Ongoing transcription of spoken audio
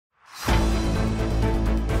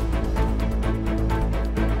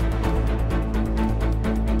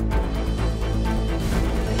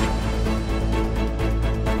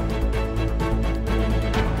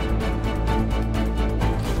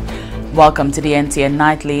Welcome to the NTN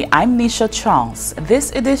Nightly. I'm Nisha Charles.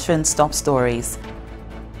 This edition's top stories.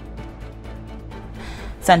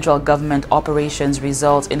 Central government operations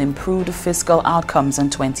result in improved fiscal outcomes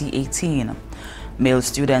in 2018. Male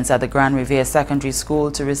students at the Grande Riviere Secondary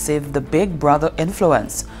School to receive the Big Brother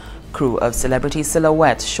influence. Crew of celebrity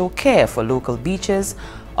silhouettes show care for local beaches.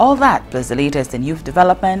 All that plus the latest in youth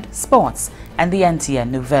development, sports, and the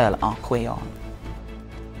NTN Nouvelle en Creole.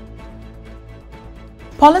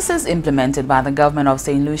 Policies implemented by the government of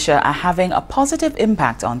St. Lucia are having a positive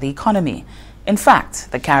impact on the economy. In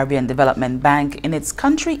fact, the Caribbean Development Bank, in its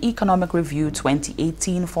Country Economic Review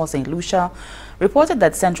 2018 for St. Lucia, reported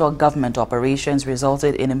that central government operations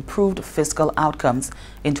resulted in improved fiscal outcomes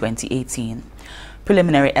in 2018.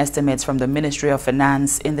 Preliminary estimates from the Ministry of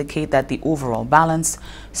Finance indicate that the overall balance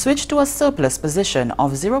switched to a surplus position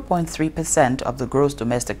of 0.3% of the gross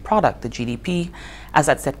domestic product, the GDP, as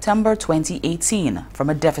at September 2018,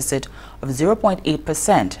 from a deficit of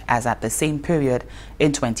 0.8% as at the same period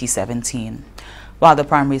in 2017. While the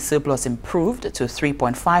primary surplus improved to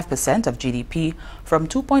 3.5% of GDP from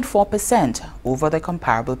 2.4% over the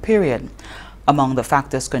comparable period. Among the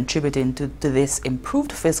factors contributing to this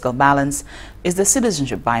improved fiscal balance is the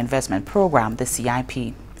Citizenship by Investment Program, the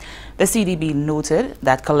CIP. The CDB noted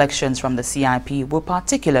that collections from the CIP were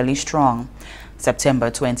particularly strong.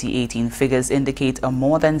 September 2018 figures indicate a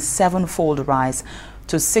more than seven-fold rise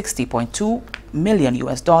to $60.2 million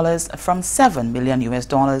from $7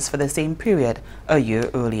 million for the same period a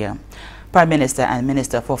year earlier. Prime Minister and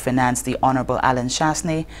Minister for Finance, the Honorable Alan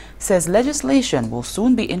Chasney, says legislation will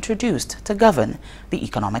soon be introduced to govern the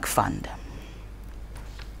Economic Fund.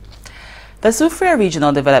 The Soufriere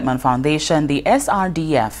Regional Development Foundation, the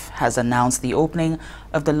SRDF, has announced the opening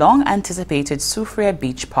of the long-anticipated Soufriere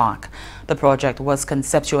Beach Park. The project was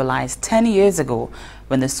conceptualized 10 years ago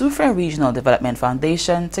when the Soufriere Regional Development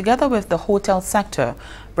Foundation, together with the hotel sector,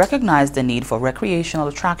 recognized the need for recreational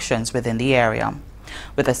attractions within the area.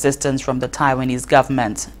 With assistance from the Taiwanese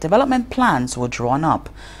government, development plans were drawn up.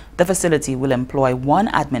 The facility will employ one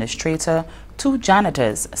administrator, 2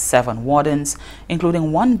 janitors, 7 wardens,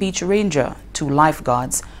 including 1 beach ranger, 2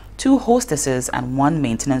 lifeguards, 2 hostesses, and 1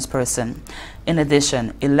 maintenance person. In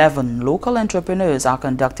addition, 11 local entrepreneurs are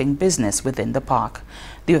conducting business within the park.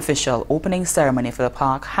 The official opening ceremony for the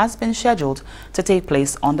park has been scheduled to take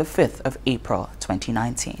place on the 5th of April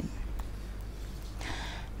 2019.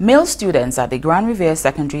 Male students at the Grande Riviere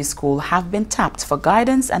Secondary School have been tapped for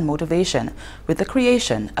guidance and motivation with the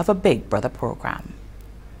creation of a Big Brother program.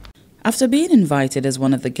 After being invited as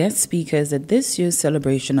one of the guest speakers at this year's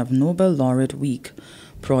celebration of Nobel Laureate Week,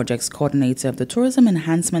 Projects Coordinator of the Tourism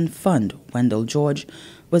Enhancement Fund, Wendell George,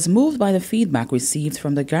 was moved by the feedback received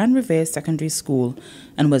from the Grande Riviere Secondary School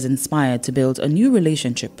and was inspired to build a new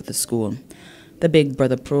relationship with the school. The Big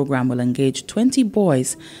Brother program will engage 20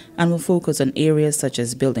 boys and will focus on areas such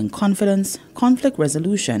as building confidence, conflict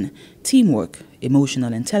resolution, teamwork,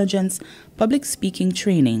 emotional intelligence, public speaking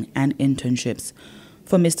training, and internships.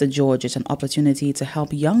 For Mr. George, it's an opportunity to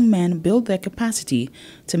help young men build their capacity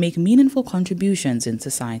to make meaningful contributions in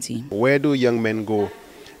society. Where do young men go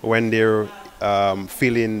when they're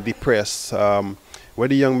feeling depressed? Where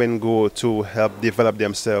do young men go to help develop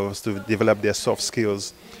themselves, to develop their soft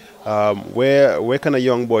skills? Where can a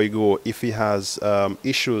young boy go if he has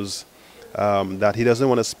issues that he doesn't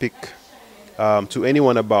want to speak to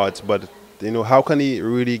anyone about, but how can he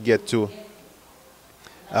really get to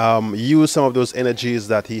use some of those energies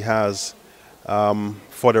that he has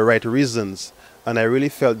for the right reasons? And I really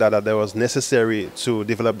felt that that was necessary to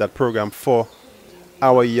develop that program for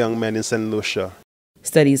our young men in St. Lucia.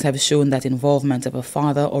 Studies have shown that involvement of a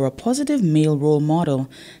father or a positive male role model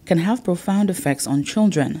can have profound effects on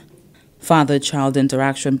children. Father-child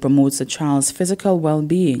interaction promotes a child's physical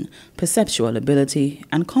well-being, perceptual ability,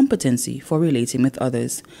 and competency for relating with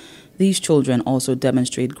others. These children also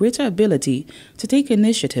demonstrate greater ability to take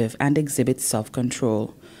initiative and exhibit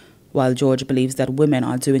self-control. While George believes that women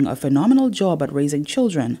are doing a phenomenal job at raising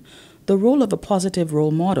children, the role of a positive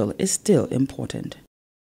role model is still important.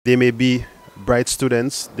 They may be bright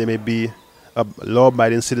students, they may be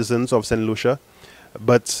law-abiding citizens of St. Lucia,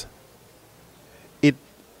 but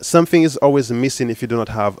something is always missing if you do not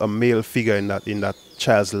have a male figure in that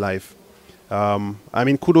child's life. I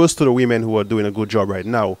mean, kudos to the women who are doing a good job right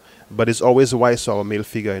now, but it's always wise to have a male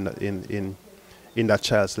figure in that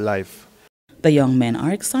child's life. The young men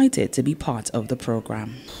are excited to be part of the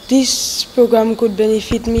program. This program could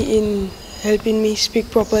benefit me in helping me speak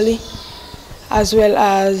properly, as well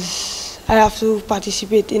as I have to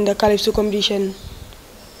participate in the Calypso competition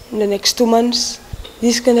in the next 2 months.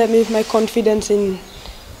 This can help me with my confidence in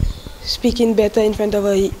speaking better in front of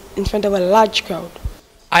a large crowd.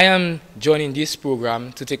 I am joining this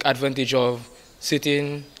program to take advantage of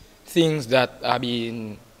certain things that are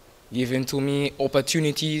being given to me,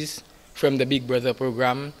 opportunities from the Big Brother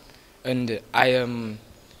program, and I am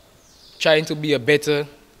trying to be a better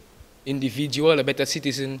individual, a better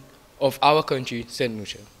citizen of our country, St.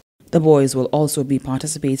 Lucia. The boys will also be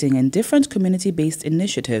participating in different community-based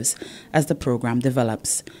initiatives as the program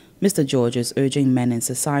develops. Mr. George is urging men in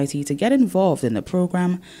society to get involved in the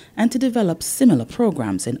program and to develop similar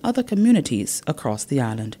programs in other communities across the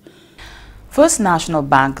island. First National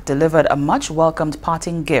Bank delivered a much-welcomed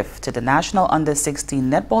parting gift to the National Under-16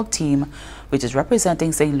 netball team, which is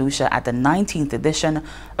representing St. Lucia at the 19th edition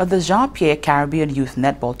of the Jean-Pierre Caribbean Youth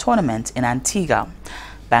Netball Tournament in Antigua.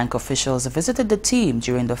 Bank officials visited the team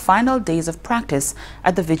during the final days of practice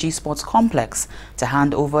at the Vigie Sports Complex to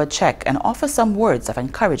hand over a check and offer some words of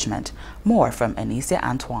encouragement. More from Anicia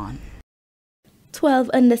Antoine.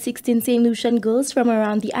 12 under-16 St. Lucian girls from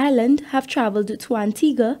around the island have traveled to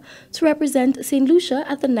Antigua to represent St. Lucia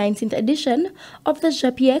at the 19th edition of the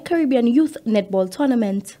Jean-Pierre Caribbean Youth Netball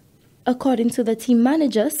Tournament. According to the team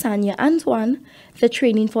manager, Sanya Antoine, the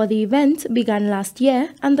training for the event began last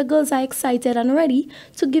year and the girls are excited and ready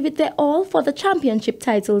to give it their all for the championship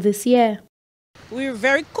title this year. We're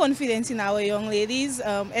very confident in our young ladies,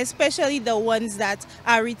 especially the ones that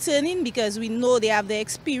are returning, because we know they have the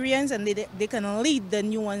experience and they can lead the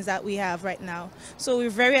new ones that we have right now. So we're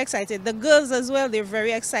very excited. The girls as well, they're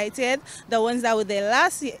very excited. The ones that were there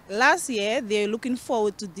last year, they're looking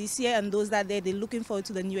forward to this year, and those that they're looking forward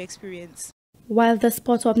to the new experience. While the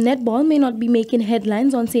sport of netball may not be making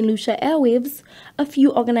headlines on St. Lucia airwaves, a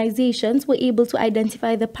few organizations were able to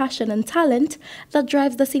identify the passion and talent that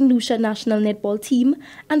drives the St. Lucia national netball team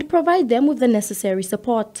and provide them with the necessary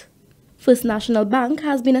support. First National Bank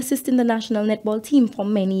has been assisting the national netball team for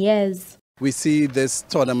many years. We see this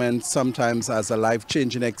tournament sometimes as a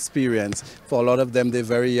life-changing experience. For a lot of them, they're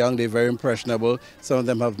very young, they're very impressionable. Some of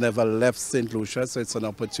them have never left St. Lucia, so it's an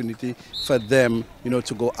opportunity for them,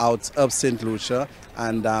 to go out of St. Lucia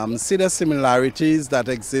and see the similarities that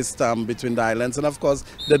exist between the islands, and of course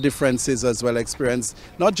the differences as well. Experience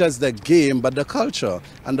not just the game, but the culture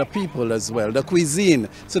and the people as well, the cuisine.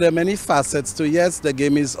 So there are many facets to, yes, the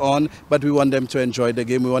game is on, but we want them to enjoy the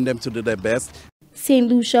game, we want them to do their best. St.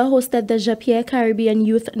 Lucia hosted the Jean-Pierre Caribbean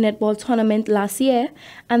Youth Netball Tournament last year,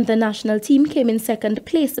 and the national team came in second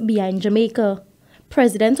place behind Jamaica.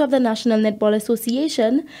 President of the National Netball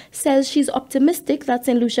Association says she's optimistic that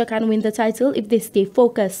St. Lucia can win the title if they stay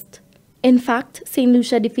focused. In fact, St.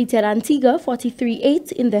 Lucia defeated Antigua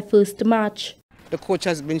 43-8 in their first match. The coach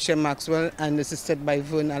has been Shem Maxwell and assisted by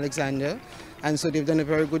Vern Alexander, and so they've done a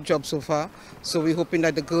very good job so far. So we're hoping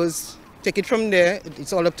that the girls take it from there.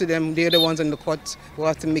 It's all up to them. They're the ones on the court who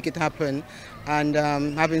have to make it happen. And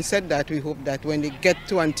having said that, we hope that when they get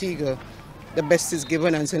to Antigua, the best is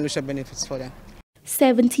given and St. Lucia benefits for them.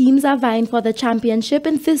 7 teams are vying for the championship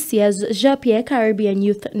in this year's Jean-Pierre Caribbean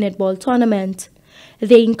Youth Netball Tournament.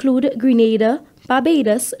 They include Grenada,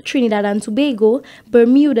 Barbados, Trinidad and Tobago,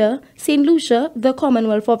 Bermuda, St. Lucia, the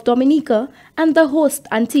Commonwealth of Dominica, and the host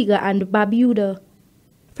Antigua and Barbuda.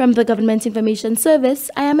 From the Government Information Service,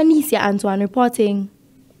 I am Anicia Antoine reporting.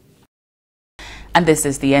 And this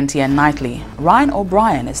is the NTN Nightly. Ryan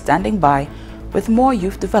O'Brien is standing by with more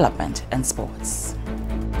youth development and sports.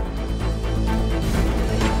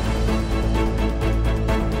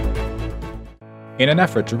 In an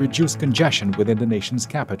effort to reduce congestion within the nation's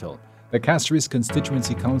capital, the Castries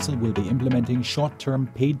Constituency Council will be implementing short-term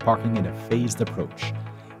paid parking in a phased approach.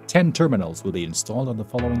 10 terminals will be installed on the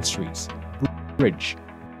following streets: Bridge,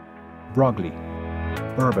 Brogley,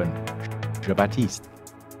 Urban, Jean-Baptiste,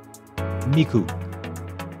 Miku,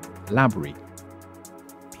 Lambury,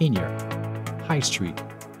 Pinier, High Street,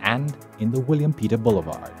 and in the William Peter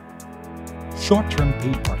Boulevard. Short-term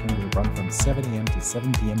paid parking will run from 7 a.m. to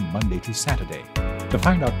 7 p.m. Monday to Saturday. To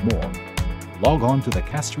find out more, log on to the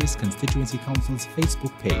Castries Constituency Council's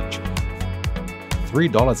Facebook page.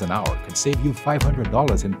 $3 an hour could save you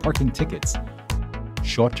 $500 in parking tickets.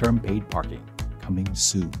 Short-term paid parking, coming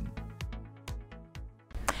soon.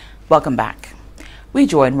 Welcome back. We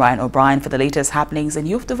join Ryan O'Brien for the latest happenings in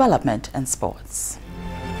youth development and sports.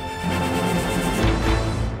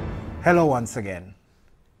 Hello once again.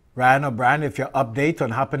 Ryan O'Brien with your update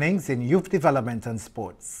on happenings in youth development and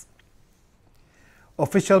sports.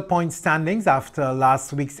 Official point standings after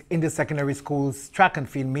last week's inter-secondary schools track and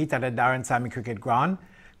field meet at the Darren Sammy Cricket Ground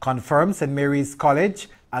confirms St. Mary's College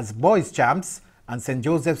as boys champs and St.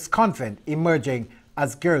 Joseph's Convent emerging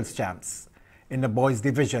as girls champs. In the boys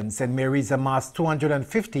division, St. Mary's amassed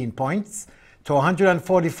 215 points, to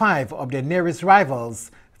 145 of their nearest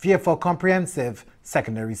rivals, Vigie Comprehensive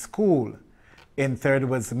Secondary School. In third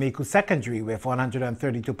was Micoud Secondary with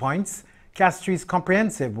 132 points. Castries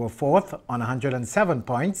Comprehensive were fourth on 107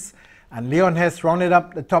 points, and Leon Hess rounded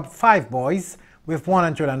up the top 5 boys with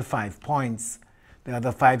 105 points. The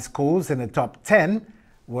other 5 schools in the top 10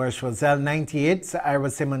 were Choiseul 98, Ira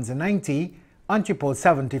Simmons 90, Antipole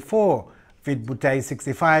 74, Vigie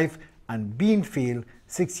 65, and Beanfield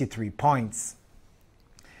 63 points.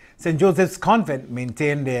 St. Joseph's Convent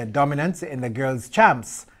maintained their dominance in the girls'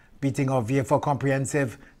 champs, beating off Vigie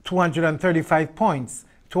Comprehensive 235 points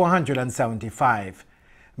to 175.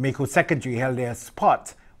 Micoud Secondary held their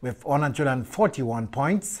spot with 141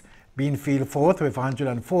 points, Beanfield 4th with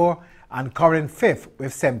 104, and Corinth 5th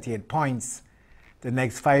with 78 points. The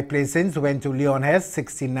next 5 placings went to Leon Hess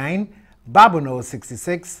 69, Babono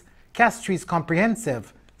 66, Castries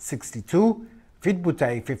Comprehensive 62,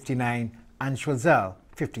 Vigie 59, and Choiseul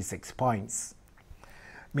 56 points.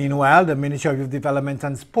 Meanwhile, the Ministry of Youth Development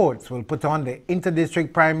and Sports will put on the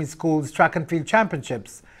Inter-District Primary Schools Track and Field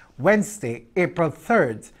Championships Wednesday, April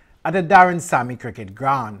 3rd at the Darren Sammy Cricket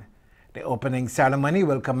Ground. The opening ceremony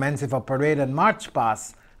will commence with a parade and march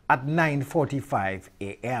past at 9:45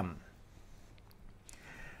 a.m.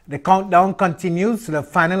 The countdown continues to the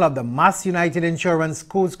final of the Mass United Insurance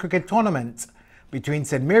Schools Cricket Tournament between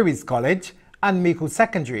St. Mary's College and Micoud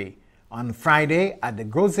Secondary on Friday at the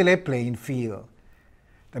Grosile Playing Field.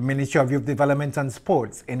 The Ministry of Youth Development and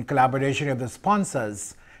Sports, in collaboration with the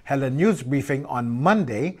sponsors, held a news briefing on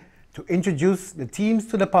Monday to introduce the teams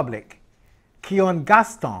to the public. Keon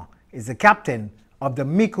Gaston is the captain of the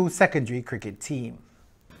Micoud Secondary cricket team.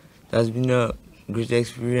 It has been a great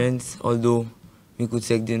experience, although Micoud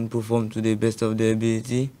Sec didn't perform to the best of their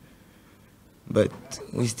ability, but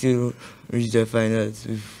we still reached the finals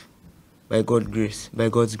by God's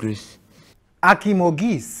grace. Akim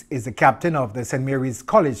Ogis is the captain of the St. Mary's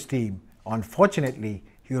College team. Unfortunately,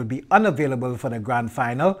 he will be unavailable for the grand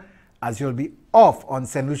final as he will be off on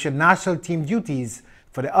St. Lucia national team duties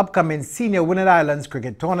for the upcoming Senior Winner Islands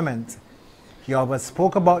cricket tournament. He always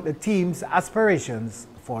spoke about the team's aspirations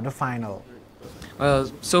for the final.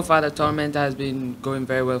 Well, so far the tournament has been going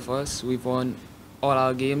very well for us. We've won all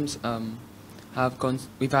our games.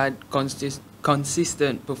 We've had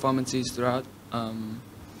consistent performances throughout.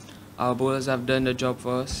 Our bowlers have done the job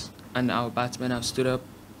for us, and our batsmen have stood up,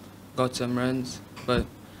 got some runs. But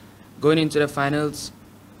going into the finals,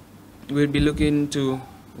 we'll be looking to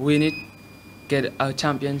win it, get a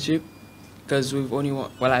championship, because we've only won,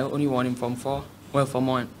 well, I only won him from 4, well, from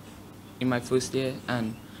 1 in my first year,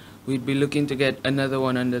 and we'd be looking to get another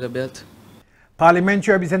one under the belt.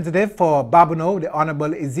 Parliamentary Representative for Babono, the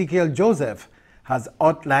Honorable Ezekiel Joseph, has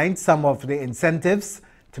outlined some of the incentives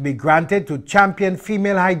to be granted to champion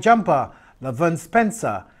female high jumper Laverne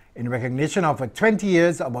Spencer in recognition of her 20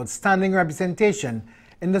 years of outstanding representation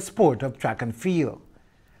in the sport of track and field.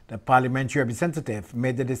 The parliamentary representative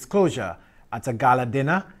made the disclosure at a gala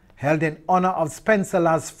dinner held in honor of Spencer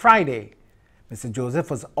last Friday. Mr. Joseph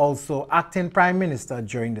was also acting Prime Minister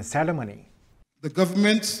during the ceremony. The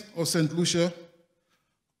government of St. Lucia,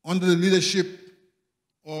 under the leadership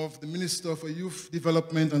of the Minister for Youth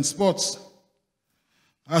Development and Sports,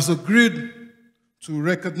 has agreed to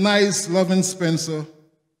recognize Laverne Spencer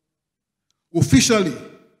officially.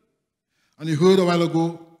 And you heard a while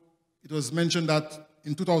ago, it was mentioned that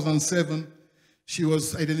in 2007, she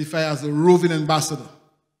was identified as a roving ambassador.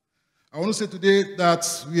 I want to say today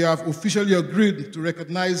that we have officially agreed to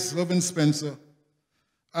recognize Laverne Spencer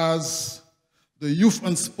as the Youth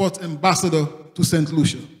and Sport Ambassador to St.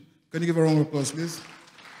 Lucia. Can you give a round of applause, please?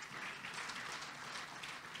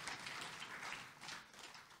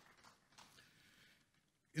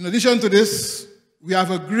 In addition to this, we have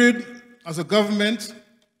agreed as a government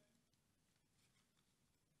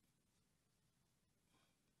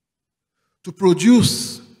to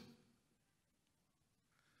produce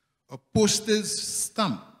a postage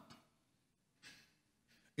stamp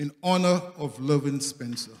in honor of Laverne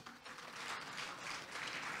Spencer.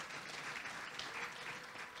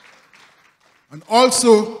 And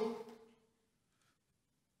also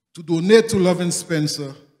to donate to Laverne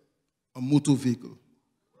Spencer a motor vehicle.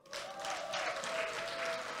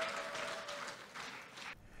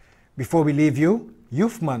 Before we leave you,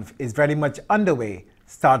 Youth Month is very much underway,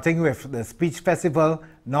 starting with the speech festival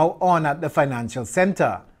now on at the Financial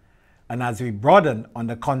Center. And as we broaden on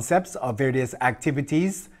the concepts of various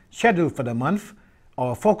activities scheduled for the month,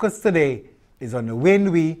 our focus today is on the Wayne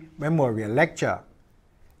Louis Memorial Lecture.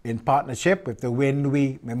 In partnership with the Wayne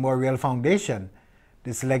Louis Memorial Foundation,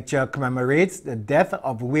 this lecture commemorates the death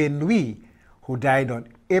of Wayne Louis, who who died on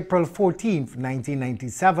April 14,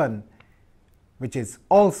 1997, which is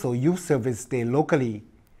also Youth Service Day locally.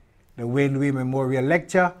 The Wayne Louis Memorial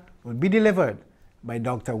Lecture will be delivered by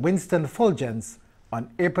Dr. Winston Fulgence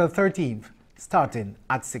on April 13th, starting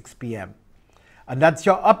at 6 p.m. And that's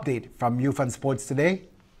your update from Youth and Sports Today.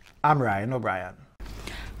 I'm Ryan O'Brien.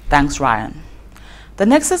 Thanks, Ryan. The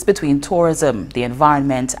nexus between tourism, the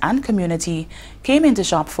environment, and community came into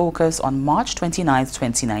sharp focus on March 29,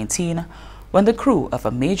 2019, when the crew of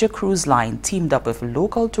a major cruise line teamed up with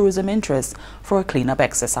local tourism interests for a cleanup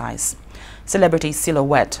exercise. Celebrity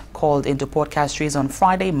Silhouette called into Port Castries on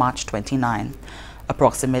Friday, March 29.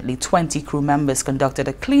 Approximately 20 crew members conducted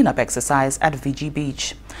a cleanup exercise at Vigie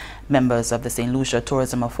Beach. Members of the St. Lucia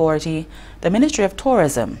Tourism Authority, the Ministry of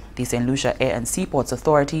Tourism, the St. Lucia Air and Seaports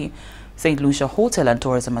Authority, St. Lucia Hotel and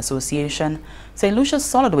Tourism Association, St. Lucia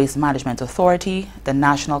Solid Waste Management Authority, the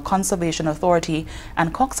National Conservation Authority,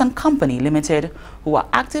 and Cox & Company Limited, who are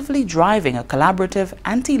actively driving a collaborative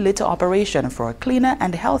anti-litter operation for a cleaner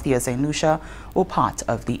and healthier St. Lucia, were part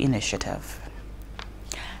of the initiative.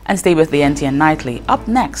 And stay with the NTN Nightly. Up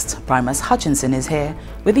next, Primus Hutchinson is here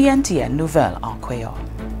with the NTN Nouvelle en Creole.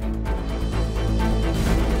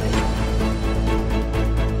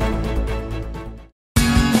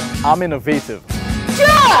 I'm innovative.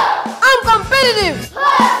 Yeah! I'm competitive!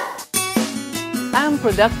 I'm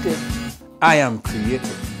productive. I am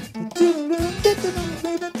creative.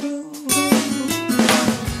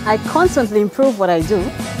 I constantly improve what I do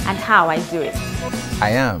and how I do it.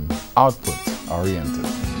 I am output-oriented.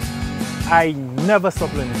 I never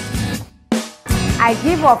stop learning. I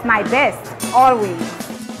give of my best, always.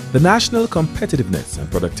 The National Competitiveness and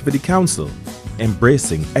Productivity Council,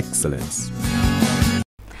 embracing excellence.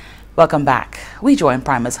 Welcome back. We join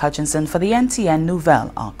Primus Hutchinson for the NTN Nouvelle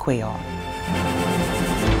en Creole.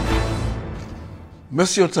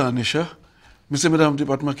 Merci autant, Nisha. Monsieur, Madame,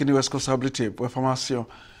 département qui est responsabilité pour l'information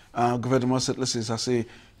gouvernement cette liste, ça c'est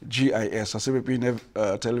GIS, ça c'est depuis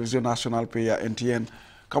télévision nationale pays NTN.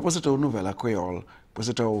 Quand c'est une nouvelle à Creole, pour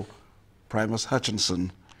c'est Primus Hutchinson.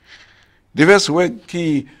 Divers ouais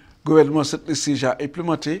qui gouvernement cette liste a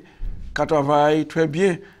implémenté, qui travaille très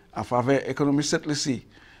bien en faveur de l'économie cette liste.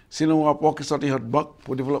 Sinon, un rapport qui sorti pour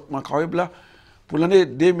le développement Caribla pour l'année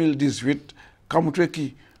 2018, comme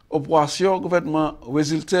qui opération gouvernement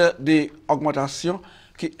résultat des augmentations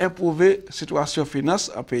qui improuvent la situation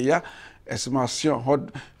finance à pays, estimation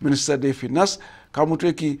du ministère des Finances, comme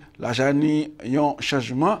qui l'argent a un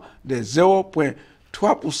changement de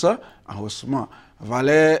 0,3% en haussement.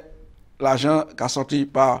 Valeur l'argent qui a sorti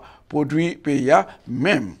par produit pays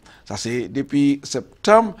même. Ça c'est depuis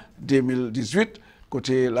septembre 2018.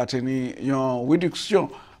 Côté la tenue une réduction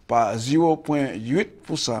par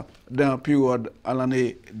 0,8% dans la période à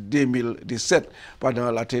l'année 2017. Pendant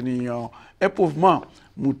la tenue un improvement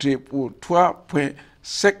monté pour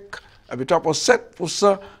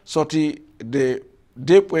 3,7% sorti de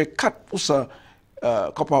 2,4%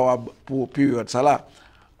 comparable pour la période ça là.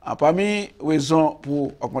 Parmi les raisons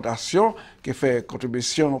pour l'augmentation qui fait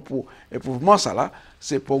contribution pour l'improvement,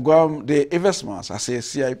 c'est le programme d'investissement, ça c'est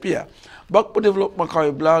CIP. Banque pour le développement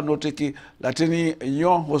Caribla, notez que la tenue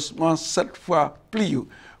un haussement 7 fois plus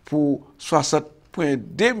pour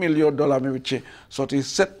 60,2 millions de dollars américains, sorti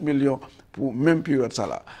 7 millions pour même période ça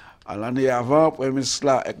là. À l'année avant, le Premier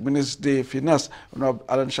ministre et le ministre des Finances,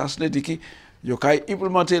 Alain Chancelier, dit qu'il y a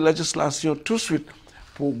implémenté la législation tout de suite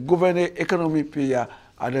pour gouverner l'économie pays à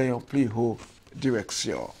une plus haute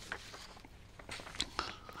direction.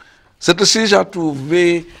 Cette ci j'ai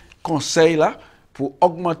trouvé conseil là pour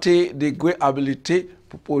augmenter des habilités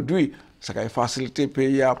pour produire, ça va faciliter le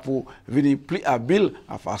pays pour venir plus habile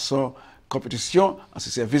en façon compétition en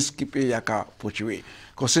ce service qui pays à produire.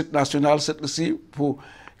 Conseil national cette ci pour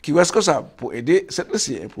qui est responsable pour aider cette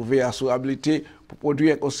ci improver la habilité pour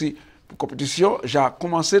produire aussi pour compétition, j'ai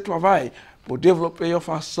commencé le travail pour développer une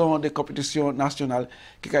façon de compétition nationale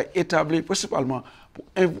qui est établie principalement pour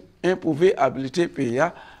improver l'habilité pays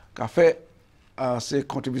qui a fait ces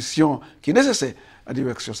contributions qui sont nécessaires à la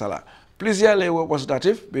direction salaire. Plusieurs les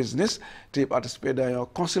représentatifs business ont participé dans une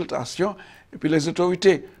consultation et puis les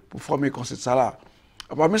autorités pour former le conseil de salaire.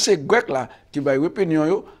 Parmi ces Grecs là qui ont eu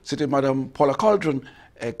opinion, c'était Mme Paula Cauldron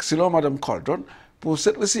et selon Mme Cauldron pour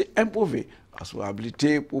cette liste improver la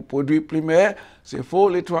habilité pour produire primaire, c'est faux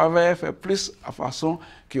les travailleurs faire plus à façon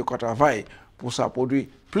qu'ils travaillent pour ça produire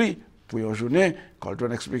plus pour une journée. Quand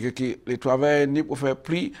on explique que les travailleurs ni pour faire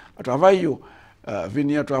plus à travail,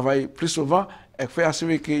 venir travailler plus souvent et faire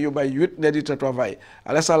assurer que yo ba 8 net de travail.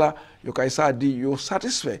 Alors ça là, yo ka ça dit yo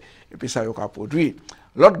satisfait et puis ça yo ka produire.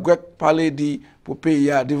 L'autre grec parlait dit pour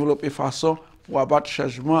pays à développer façon pour abattre le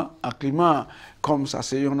changement en climat. Comme ça,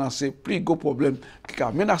 c'est un assez plus gros problème qui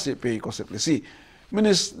a menacé le pays comme ceci. Le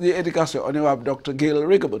ministre de l'Éducation, honorable Dr. Gail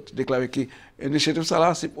Rigobert, déclaré que l'initiative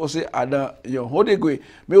ça c'est posé à un haut degré,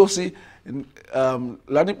 mais aussi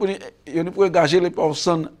l'année pour engager les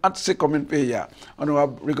personnes entre ces communes pays.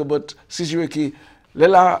 Honorable Rigobert, si je veux que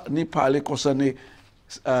là, ni parler concerné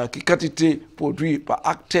qui quantité produit par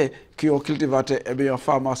acteur qui ont cultivateur et bien en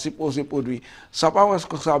pharmacie posé produit, ça pas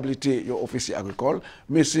responsabilité de officier agricole,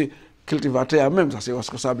 mais c'est cultivateur même, ça c'est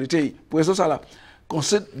responsabilité. Pour ça là,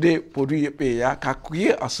 conseil des produits pays qui a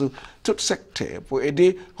créé à ce tout secteur pour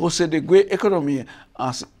aider à hausser des économies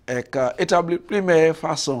et établir plus meilleure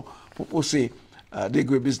façon pour pousser des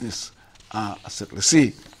business à cette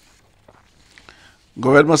ci. Le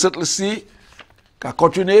gouvernement cette ci a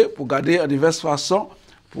continué pour garder en diverses façons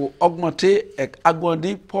pour augmenter et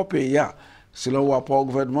agrandir le pays. Selon le rapport au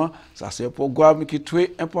gouvernement, ça c'est un programme qui est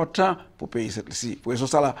très important pour le pays ci. Pour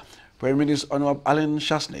ça là, Premier ministre honorable Alain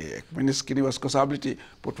Chasney, ministre qui a responsabilité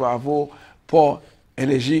pour travaux pour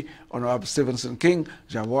énergie, honorable Stephenson King,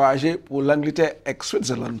 j'ai voyagé pour l'Angleterre et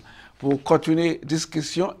Switzerland pour continuer la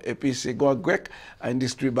discussion et puis c'est grec à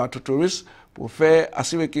l'industrie bateau touriste pour faire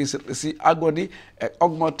assurer que cette agrandie et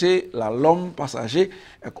augmenter la l'homme passager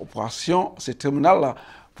et coopération ces terminal là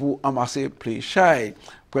pour amasser plus cher.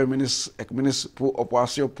 Premier ministre et ministre pour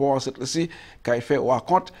opération pour cette ci qui a fait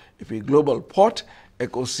rencontre et puis Global Port et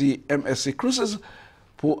aussi MSC Cruises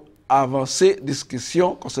pour avancer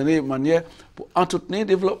discussion concernant la manière pour entretenir le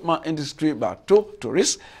développement industrie bateau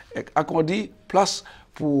touriste et accorder place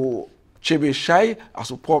pour Chebe Chai à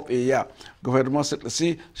son propre pays. Le gouvernement cette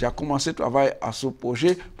ci j'ai commencé à travailler à ce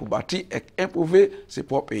projet pour bâtir et improver ses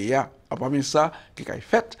propres pays. Parmi ça, ce qui est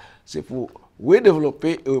fait, c'est pour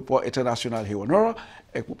redévelopper l'aéroport international Héonora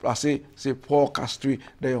et pour placer ses ports castruits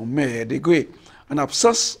dans un meilleur degré. En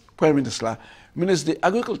absence, Premier ministre là, ministre de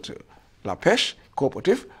l'Agriculture, la Pêche,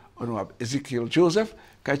 coopérative, honorable Ezekiel Joseph,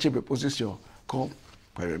 qui a été en position comme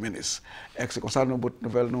Premier ministre. Et c'est comme ça que nous avons une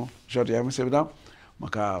nouvelle aujourd'hui, monsieur le président.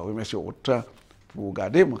 Je remercie autant pour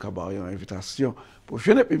garder, je vais une invitation pour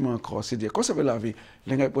venir et encore si Dieu conserve la vie,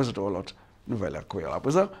 les gens posent l'autre nouvelle à quoi. À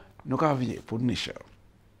présent, nous avons pour Nisha.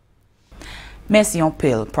 Merci en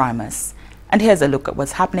pile, Primus. And here's a look at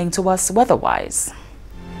what's happening to us weather-wise.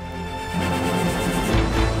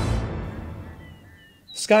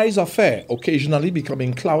 Skies are fair, occasionally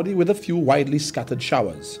becoming cloudy with a few widely scattered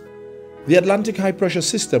showers. The Atlantic high-pressure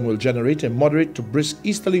system will generate a moderate to brisk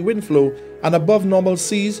easterly wind flow and above normal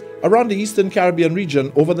seas around the eastern Caribbean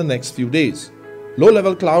region over the next few days.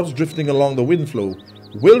 Low-level clouds drifting along the wind flow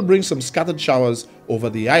will bring some scattered showers over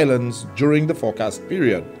the islands during the forecast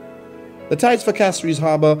period. The tides for Castries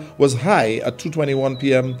Harbour was high at 2:21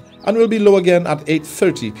 p.m. and will be low again at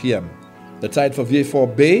 8:30 p.m. The tide for Vieux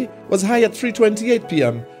Bay was high at 3:28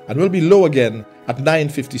 p.m. and will be low again at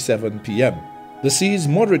 9:57 p.m. The sea is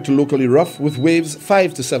moderate to locally rough with waves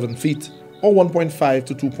 5 to 7 feet or 1.5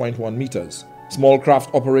 to 2.1 meters. Small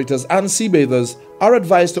craft operators and sea bathers are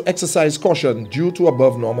advised to exercise caution due to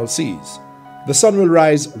above normal seas. The sun will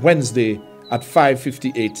rise Wednesday at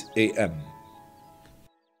 5:58 a.m.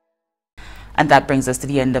 And that brings us to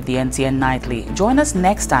the end of the NTN Nightly. Join us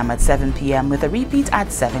next time at 7 p.m. with a repeat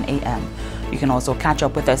at 7 a.m. You can also catch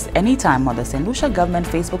up with us anytime on the St. Lucia Government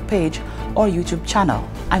Facebook page or YouTube channel.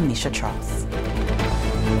 I'm Nisha Charles.